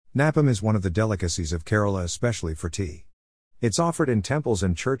Nappam is one of the delicacies of Kerala, especially for tea. It's offered in temples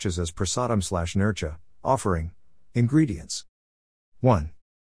and churches as prasadam/nircha, offering. Ingredients: 1.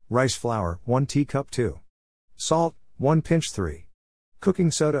 Rice flour, 1 teacup. 2. Salt, 1 pinch. 3. Cooking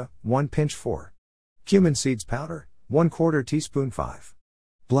soda, 1 pinch. 4. Cumin seeds powder, 1/4 teaspoon. 5.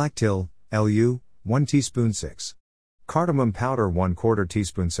 Black till, LU, 1 teaspoon. 6. Cardamom powder, 1/4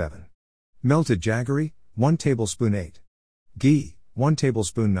 teaspoon. 7. Melted jaggery, 1 tablespoon. 8. Ghee, 1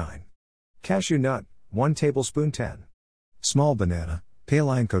 tablespoon. 9. Cashew nut, 1 tablespoon. 10. Small banana,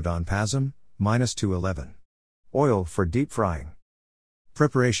 Palinkodon pasum, -2 11. Oil for deep frying.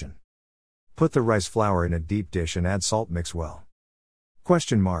 Preparation: put the rice flour in a deep dish and add salt, mix well.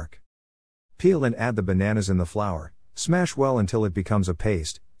 Question mark. Peel and add the bananas in the flour, smash well until it becomes a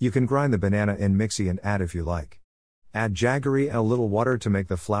paste. You can grind the banana in mixie and add if you like. Add jaggery and a little water to make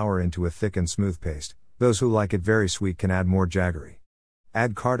the flour into a thick and smooth paste. Those who like it very sweet can add more jaggery.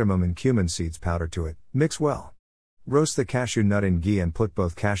 Add cardamom and cumin seeds powder to it, mix well. Roast the cashew nut in ghee and put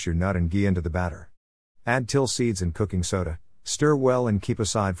both cashew nut and ghee into the batter. Add till seeds and cooking soda, stir well and keep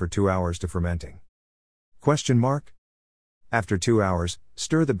aside for 2 hours to fermenting. Question mark. After 2 hours,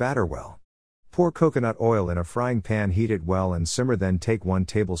 stir the batter well. Pour coconut oil in a frying pan, heat it well and simmer, then take 1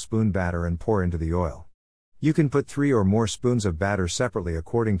 tablespoon batter and pour into the oil. You can put 3 or more spoons of batter separately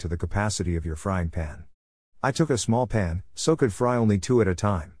according to the capacity of your frying pan. I took a small pan, so could fry only 2 at a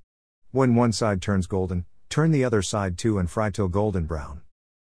time. When one side turns golden, turn the other side too and fry till golden brown.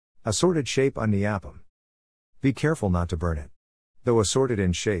 Assorted shape oniyappam. Be careful not to burn it. Though assorted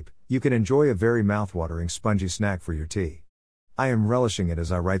in shape, you can enjoy a very mouth-watering spongy snack for your tea. I am relishing it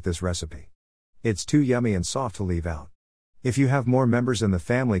as I write this recipe. It's too yummy and soft to leave out. If you have more members in the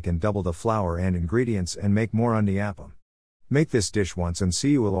family, can double the flour and ingredients and make more oniyappam. Make this dish once and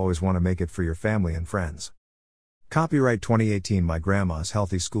see you will always want to make it for your family and friends. Copyright 2018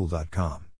 mygrandmashealthyschool.com